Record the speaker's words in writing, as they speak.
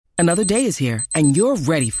Another day is here, and you're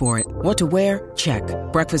ready for it. What to wear? Check.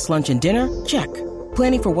 Breakfast, lunch, and dinner? Check.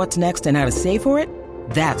 Planning for what's next and how to save for it?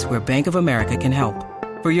 That's where Bank of America can help.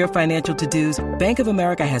 For your financial to-dos, Bank of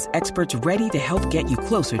America has experts ready to help get you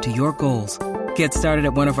closer to your goals. Get started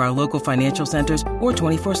at one of our local financial centers or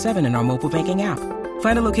 24/7 in our mobile banking app.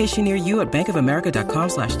 Find a location near you at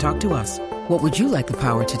bankofamerica.com/talktous. What would you like the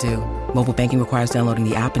power to do? Mobile banking requires downloading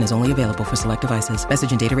the app and is only available for select devices.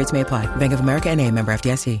 Message and data rates may apply. Bank of America N.A., member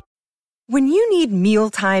FDIC. When you need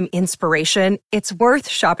mealtime inspiration, it's worth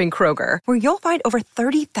shopping Kroger, where you'll find over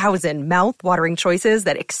 30,000 mouth-watering choices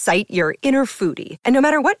that excite your inner foodie. And no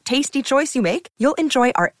matter what tasty choice you make, you'll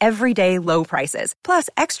enjoy our everyday low prices, plus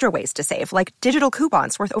extra ways to save, like digital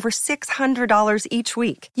coupons worth over $600 each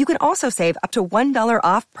week. You can also save up to $1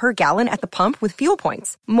 off per gallon at the pump with fuel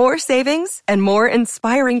points. More savings and more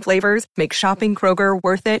inspiring flavors make shopping Kroger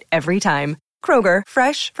worth it every time. Kroger,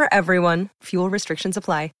 fresh for everyone. Fuel restrictions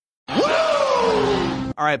apply.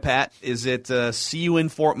 All right, Pat, is it see you in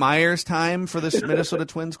Fort Myers time for this Minnesota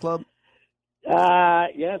Twins club?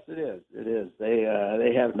 Yes, it is. It is.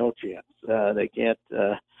 They have no chance. They can't.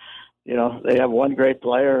 They have one great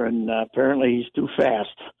player, and apparently he's too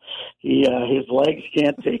fast. His legs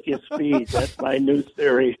can't take his speed. That's my new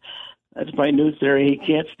theory. He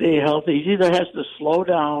can't stay healthy. He either has to slow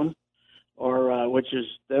down, or which is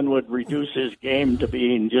then would reduce his game to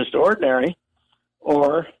being just ordinary,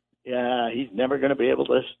 or he's never going to be able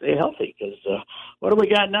to stay healthy because what do we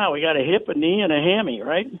got now? We got a hip, a knee, and a hammy,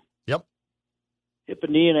 right? Yep. Hip, a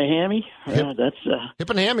knee, and a hammy. That's hip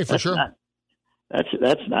and hammy for sure. That's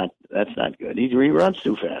not good. He runs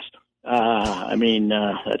too fast.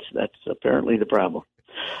 That's apparently the problem.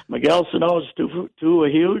 Miguel Sano's too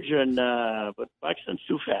huge, and but Buxton's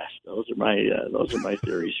too fast. Those are my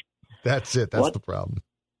theories. That's it. That's the problem.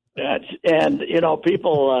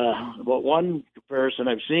 People. But one comparison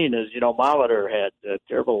I've seen is, Molitor had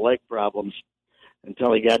terrible leg problems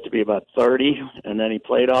until he got to be about 30, and then he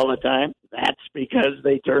played all the time. That's because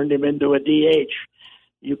they turned him into a DH.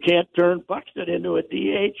 You can't turn Buxton into a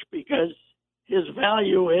DH because his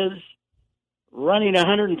value is running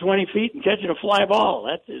 120 feet and catching a fly ball.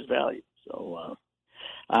 That's his value. So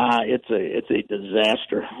it's a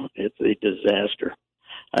disaster. It's a disaster.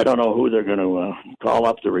 I don't know who they're going to call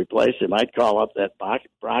up to replace him. I'd call up that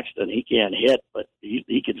Broxton. He can't hit, but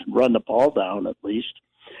he can run the ball down at least.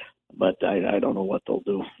 But I don't know what they'll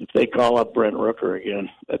do. If they call up Brent Rooker again,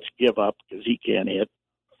 let's give up because he can't hit.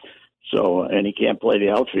 So, and he can't play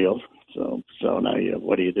the outfield. So now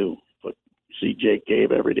what do you do? Put C.J.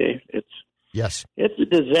 Cave every day? It's a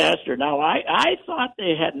disaster. Now, I thought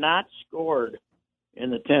they had not scored in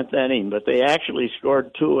the 10th inning, but they actually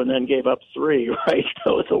scored 2 and then gave up 3, right?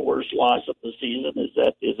 That was the worst loss of the season.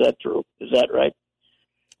 Is that true? Is that right?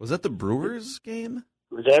 Was that the Brewers game?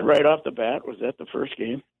 Was that right off the bat? Was that the first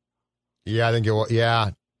game? Yeah, I think it was.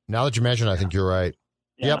 Yeah. Now that you mention it, I think you're right.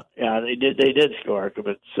 Yeah, yep. Yeah, they did score,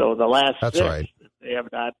 but so the last That's 6, right. They have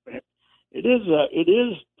not. It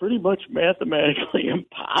is pretty much mathematically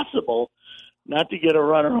impossible not to get a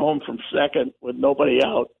runner home from second with nobody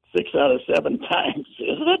out 6 out of 7 times,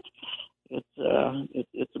 isn't it?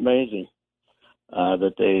 It's amazing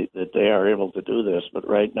that they are able to do this. But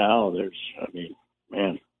right now,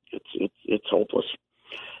 it's hopeless.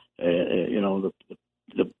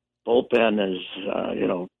 The bullpen is,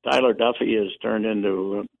 Tyler Duffy has turned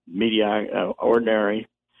into ordinary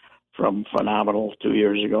from phenomenal 2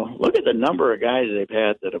 years ago. Look at the number of guys they've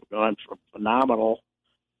had that have gone from phenomenal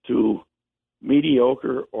to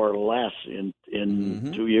mediocre or less in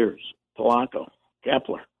 2 years. Polanco,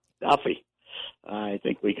 Kepler, Duffy. I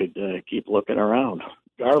think we could keep looking around.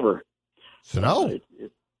 Garver. Snow.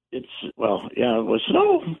 It was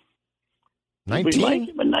Snow. 19. We liked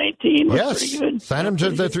him in 19. Was pretty good. Signed him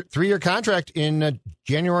to the 3-year contract in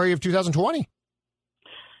January of 2020.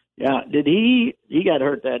 Yeah, did he got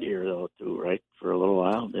hurt that year though too, right? For a little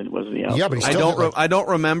while, then wasn't he out? Yeah, but he I don't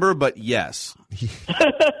remember, but yes,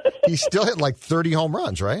 he still hit like 30 home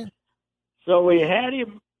runs, right? So we had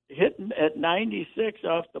him hitting at 96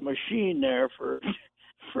 off the machine there for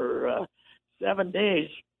 7 days,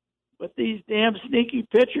 but these damn sneaky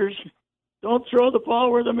pitchers don't throw the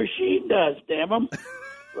ball where the machine does. Damn them,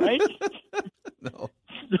 right? No,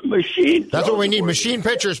 the machine. That's what we need: machine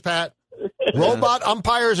pitchers, Pat. Robot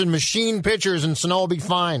umpires and machine pitchers, and Snow will be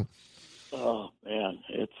fine. Oh man,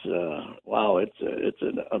 it's wow! It's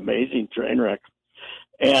an amazing train wreck,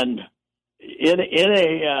 and in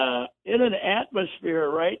an atmosphere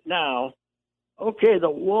right now. Okay, the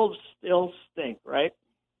Wolves still stink, right?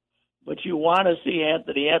 But you want to see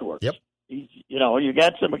Anthony Edwards. Yep. You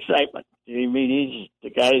got some excitement. I mean,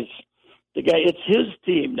 the guy's the guy. It's his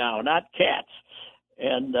team now, not Cat's.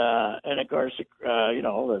 And of course,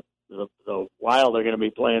 the Wild are going to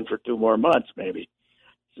be playing for 2 more months, maybe.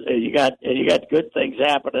 So you got good things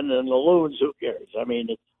happening, and the Loons, who cares? I mean,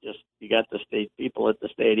 it's just you got the state people at the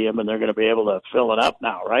stadium, and they're going to be able to fill it up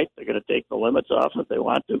now, right? They're going to take the limits off if they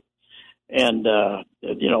want to, and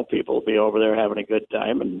people will be over there having a good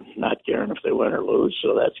time and not caring if they win or lose.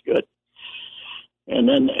 So that's good.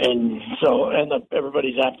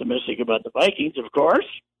 Everybody's optimistic about the Vikings, of course,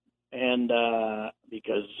 and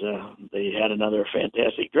because they had another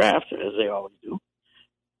fantastic draft, as they always do.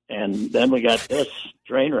 And then we got this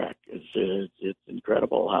train wreck. It's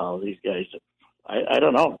incredible how these guys. I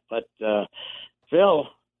don't know, but Phil,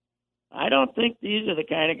 I don't think these are the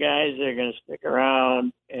kind of guys that are going to stick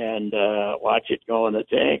around and watch it go in the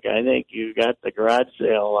tank. I think you got the garage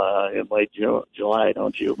sale in late July,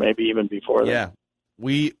 don't you? Maybe even before that. Yeah,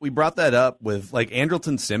 we brought that up with like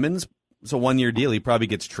Andrelton Simmons. It's a 1-year deal. He probably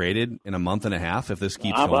gets traded in a month and a half if this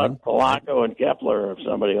keeps going. How about Polanco and Kepler if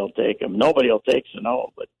somebody will take him? Nobody will take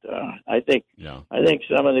Sano, but I think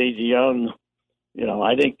some of these young,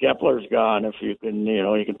 I think Kepler's gone. If you can,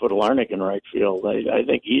 you can put Larnach in right field. I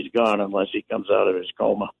think he's gone unless he comes out of his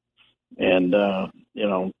coma. And,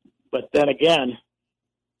 but then again,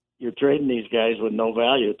 you're trading these guys with no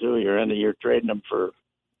value too. You're trading them for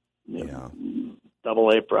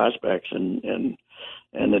AA prospects and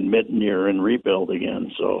admitting you're in rebuild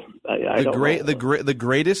again. So the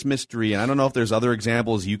greatest mystery, and I don't know if there's other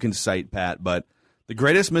examples you can cite, Pat, but the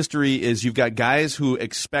greatest mystery is you've got guys who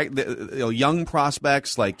expect young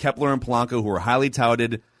prospects like Kepler and Polanco who are highly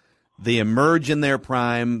touted. They emerge in their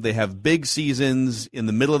prime. They have big seasons in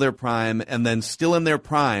the middle of their prime, and then still in their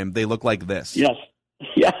prime, they look like this. Yes.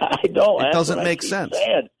 Yeah, I know. It doesn't make sense.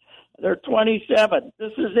 They're 27.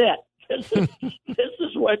 This is it. This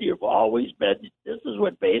is what you've always been. This is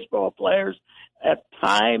what baseball players at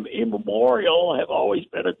time immemorial have always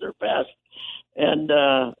been at their best. And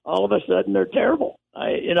all of a sudden they're terrible.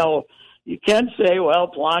 You can say, well,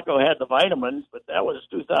 Polanco had the vitamins, but that was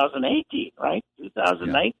 2018, right?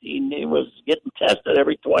 2019, He was getting tested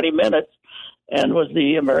every 20 minutes and was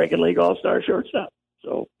the American League All-Star shortstop.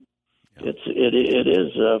 So it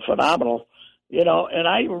is phenomenal. And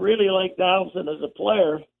I really like Donaldson as a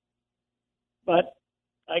player. But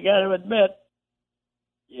I got to admit,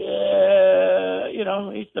 he's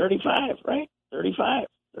 35, right? 35,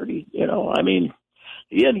 30, I mean,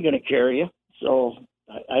 he isn't going to carry you. So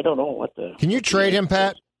I don't know what the... Can you trade him,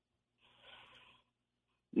 Pat?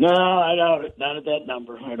 No, I doubt it. Not at that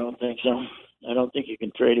number. I don't think so. I don't think you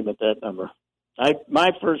can trade him at that number.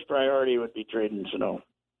 My first priority would be trading Sano.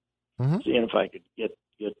 Mm-hmm. Seeing if I could get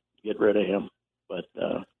rid of him. But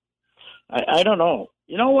I don't know.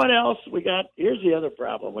 You know what else we got? Here's the other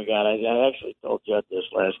problem we got. I actually told Judd this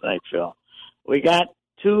last night, Phil. We got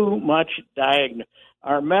too much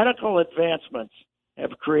Our medical advancements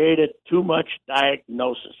have created too much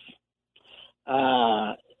diagnosis.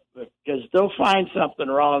 Because they'll find something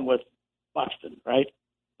wrong with Buxton, right?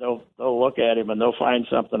 They'll look at him and they'll find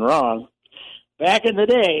something wrong. Back in the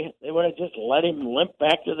day, they would have just let him limp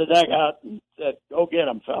back to the dugout and said, "Go get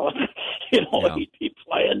him, fella." He'd be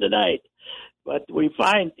playing tonight. But we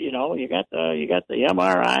find, you got the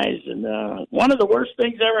MRIs, and one of the worst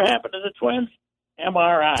things ever happened to the Twins,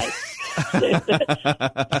 MRIs.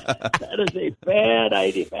 That is a bad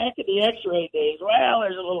idea. Back in the X-ray days, well,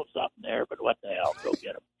 there's a little something there, but what the hell? Go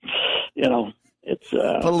get them. It's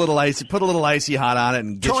put a little icy hot on it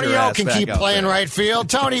and get Tony your ass can back keep out playing there. Right field.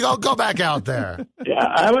 Tony, go back out there. Yeah,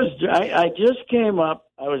 I just came up.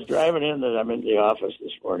 I was driving in. I'm in the office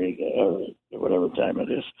this morning, whatever time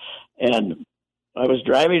it is, and I was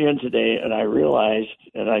driving in today, and I realized,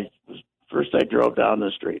 first I drove down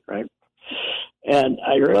the street, right, and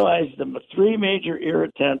I realized the 3 major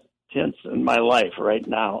irritants in my life right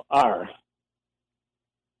now are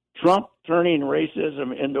Trump turning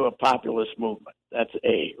racism into a populist movement. That's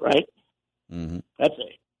A, right? Mm-hmm. That's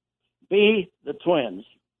A. B, the Twins.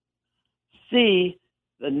 C,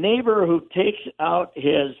 the neighbor who takes out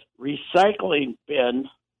his recycling bin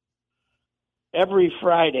every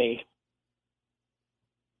Friday,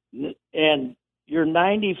 and you're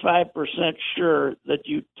 95% sure that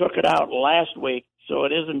you took it out last week, so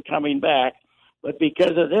it isn't coming back, but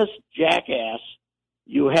because of this jackass,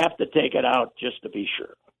 you have to take it out just to be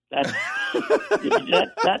sure. That's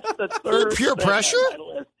the third. Pure pressure?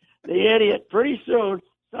 The idiot. Pretty soon,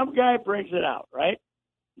 some guy brings it out, right?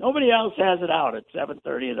 Nobody else has it out at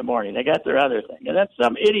 7:30 in the morning. They got their other thing, and then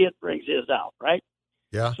some idiot brings his out, right?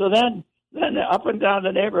 Yeah. So then up and down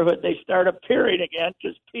the neighborhood, they start appearing again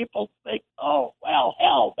because people think, oh, well,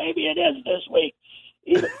 hell, maybe it is this week.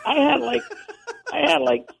 I had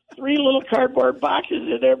like 3 little cardboard boxes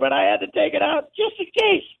in there, but I had to take it out just in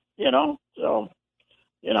case, So,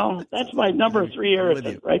 that's my number 3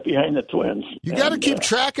 irritant right behind the Twins. You got to keep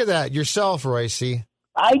track of that yourself, Royce.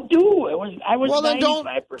 I do. I was. Well, then don't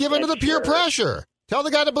give into the peer pressure. Tell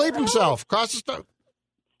the guy to bleep himself. Cross the street.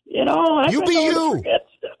 You be you.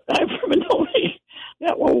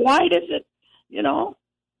 Well, why does it?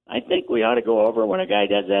 I think we ought to go over when a guy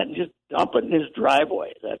does that and just dump it in his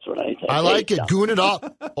driveway. That's what I think. I like it. Goon it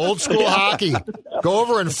up. Old school hockey. Go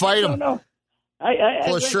over and fight him. No.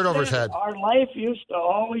 Pull his shirt over his head. Our life used to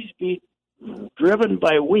always be driven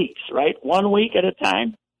by weeks, right? 1 week at a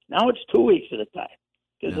time. Now it's 2 weeks at a time.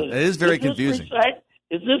 It is very confusing.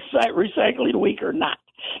 Is this site recycling week or not?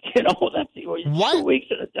 That's 2 weeks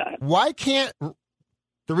at a time. Why can't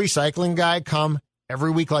the recycling guy come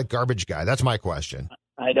every week like garbage guy? That's my question.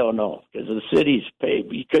 I don't know, because the cities pay,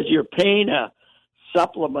 because you're paying a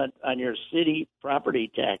supplement on your city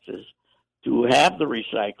property taxes to have the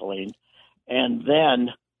recycling, and then,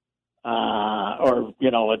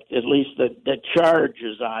 at least the charge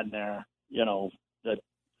is on there,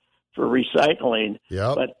 for recycling.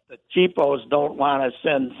 Yep. But the cheapos don't want to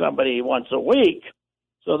send somebody once a week,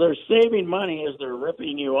 so they're saving money as they're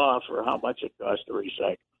ripping you off for how much it costs to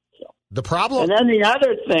recycle. So. The problem, and then the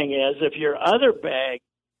other thing is, if your other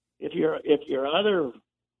other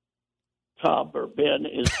tub or bin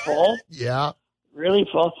is full, yeah, really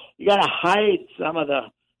full, you got to hide some of the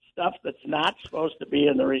stuff that's not supposed to be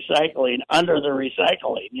in the recycling under the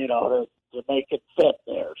recycling, to make it fit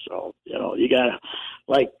there. So, you got to,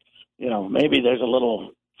 maybe there's a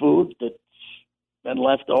little food that's been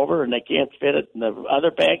left over and they can't fit it in the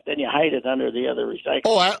other bag, then you hide it under the other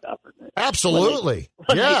recycling stuff. Absolutely.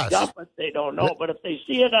 When yes. they dump it, they don't know. But if they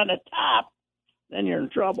see it on the top, then you're in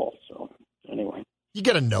trouble. So, anyway. You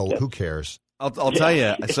get a note. Who cares? I'll tell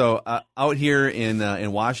you. So out here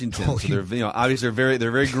in Washington, so they're obviously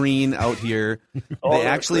they're very green out here. They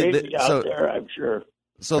actually out there, I'm sure.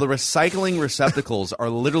 So the recycling receptacles are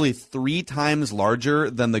literally 3 times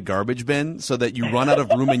larger than the garbage bin, so that you run out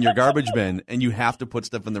of room in your garbage bin and you have to put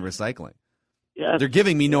stuff in the recycling. Yes. They're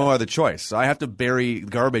giving me no other choice, so I have to bury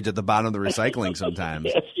garbage at the bottom of the recycling sometimes.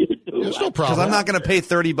 Yes, you do. There's no problem. Because I'm not going to pay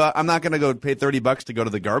 $30. I'm not going to go pay $30 to go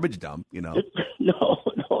to the garbage dump. No,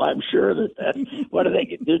 I'm sure that. What do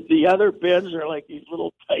they? The other bins are like these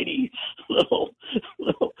little tiny little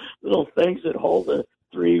things that hold the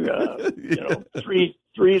 3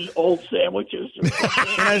 old sandwiches.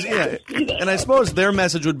 And I suppose their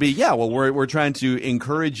message would be, we're trying to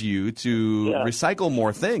encourage you to recycle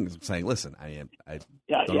more things. I'm saying, listen, I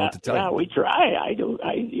don't know what to tell you. We try. I do.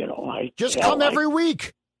 Just come every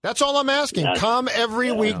week. That's all I'm asking. Yeah. Come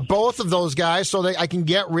every week, both of those guys, so that I can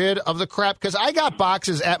get rid of the crap. Because I got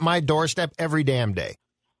boxes at my doorstep every damn day.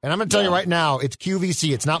 And I'm going to tell you right now, it's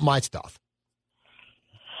QVC. It's not my stuff.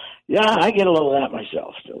 Yeah, I get a little of that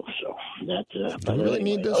myself too. So that's. Do you really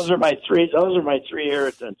need this? Those are my 3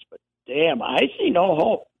 irritants. But damn, I see no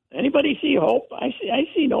hope. Anybody see hope? I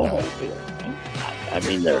see no hope here. I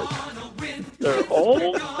mean, they're old.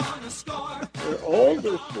 They're old.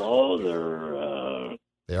 They're slow.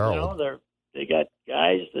 They are old. They got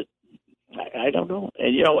guys that I don't know.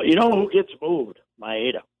 And you know who gets moved?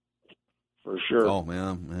 Maeda, for sure. Oh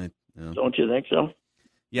man, Don't you think so?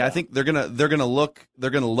 Yeah, I think they're gonna look,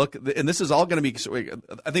 and this is all gonna be.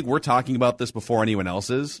 I think we're talking about this before anyone else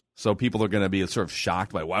is, so people are gonna be sort of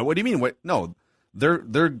shocked by why. What do you mean? What? No,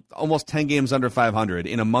 they're almost 10 games under 500.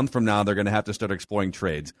 In a month from now, they're gonna have to start exploring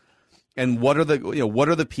trades. And what are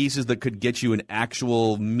the pieces that could get you an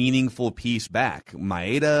actual meaningful piece back?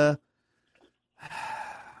 Maeda.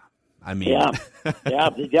 I mean,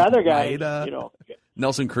 the other guy, Maeda,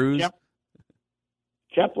 Nelson Cruz,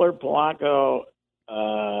 Kepler, Polanco.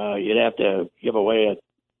 You'd have to give away at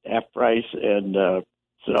half price, and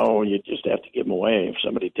so you just have to give him away if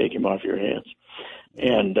somebody take him off your hands.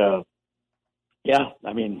 And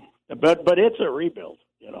I mean, but it's a rebuild,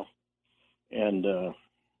 and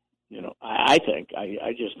I think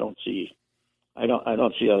I just don't see. I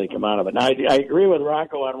don't see how they come out of it. Now, I agree with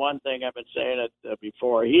Rocco on one thing. I've been saying it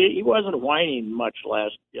before. He wasn't whining much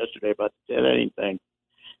yesterday about the 10-inning thing.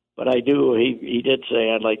 But I do. He did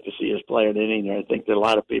say I'd like to see us play an inning. I think that a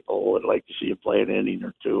lot of people would like to see him play an inning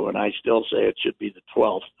or two, and I still say it should be the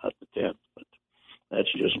 12th, not the 10th. But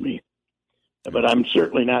that's just me. But I'm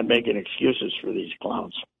certainly not making excuses for these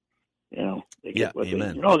clowns. Amen.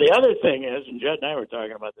 The other thing is, and Judd and I were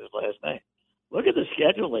talking about this last night. Look at the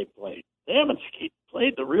schedule they played. They haven't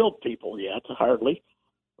played the real people yet, hardly.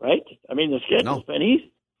 Right? I mean, the schedule's been East,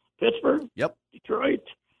 Pittsburgh, Detroit.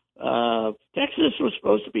 Texas was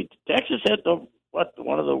supposed to be. Texas had the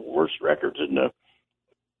records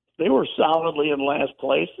they were solidly in last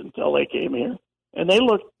place until they came here, and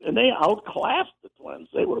they outclassed the Twins.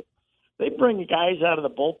 They bring guys out of the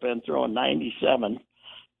bullpen throwing 97,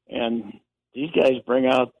 and these guys bring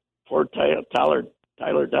out poor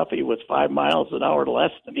Tyler Duffy with 5 miles an hour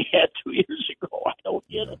less than he had 2 years ago. I don't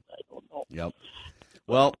get it. I don't know. Yep.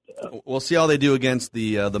 Well, we'll see how they do against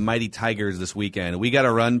the mighty Tigers this weekend. We got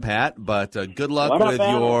to run, Pat, but good luck with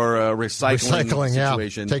your recycling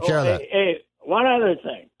situation. Yeah. Take care of that. Hey, one other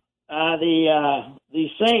thing. The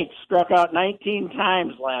Saints struck out 19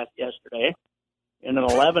 times yesterday in an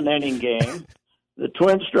 11-inning game. The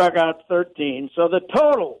Twins struck out 13. So the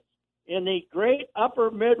total in the Great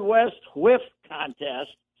Upper Midwest Whiff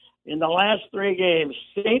Contest in the last 3 games,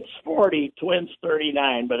 Saints 40, Twins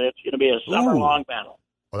 39, but it's going to be a summer-long battle.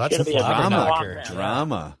 Well, that's a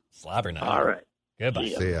drama. Slobber knocker. All right. Goodbye.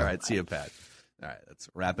 See ya. All right, see you, Pat. All right, let's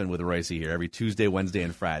wrap in with Royce here every Tuesday, Wednesday,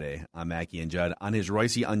 and Friday. I'm Mackey and Judd. On his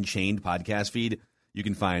Royce Unchained podcast feed, you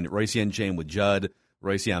can find Royce Unchained with Judd,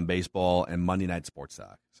 Royce on baseball, and Monday Night Sports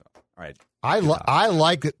Talk. So, all right. I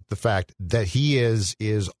like the fact that he is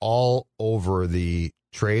all over the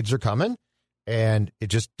trades are coming, and it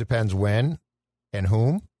just depends when and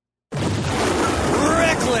whom.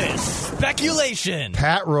 Reckless speculation.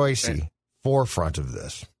 Pat Royce, forefront of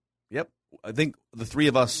this. Yep. I think the 3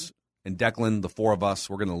 of us and Declan, the 4 of us,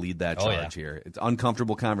 we're going to lead that charge here. It's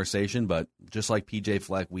uncomfortable conversation, but just like PJ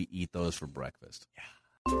Fleck, we eat those for breakfast. Yeah.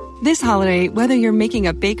 This holiday, whether you're making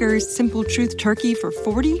a Baker's Simple Truth turkey for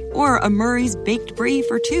 40 or a Murray's Baked Brie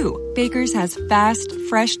for 2, Baker's has fast,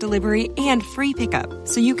 fresh delivery and free pickup,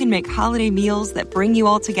 so you can make holiday meals that bring you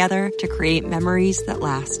all together to create memories that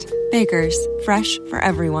last. Baker's, fresh for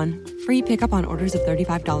everyone. Free pickup on orders of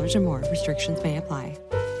 $35 or more. Restrictions may apply.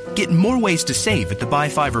 Get more ways to save at the Buy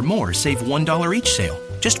 5 or More Save $1 each sale.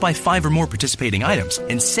 Just buy 5 or more participating items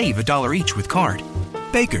and save $1 each with card.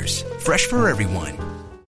 Baker's, fresh for everyone.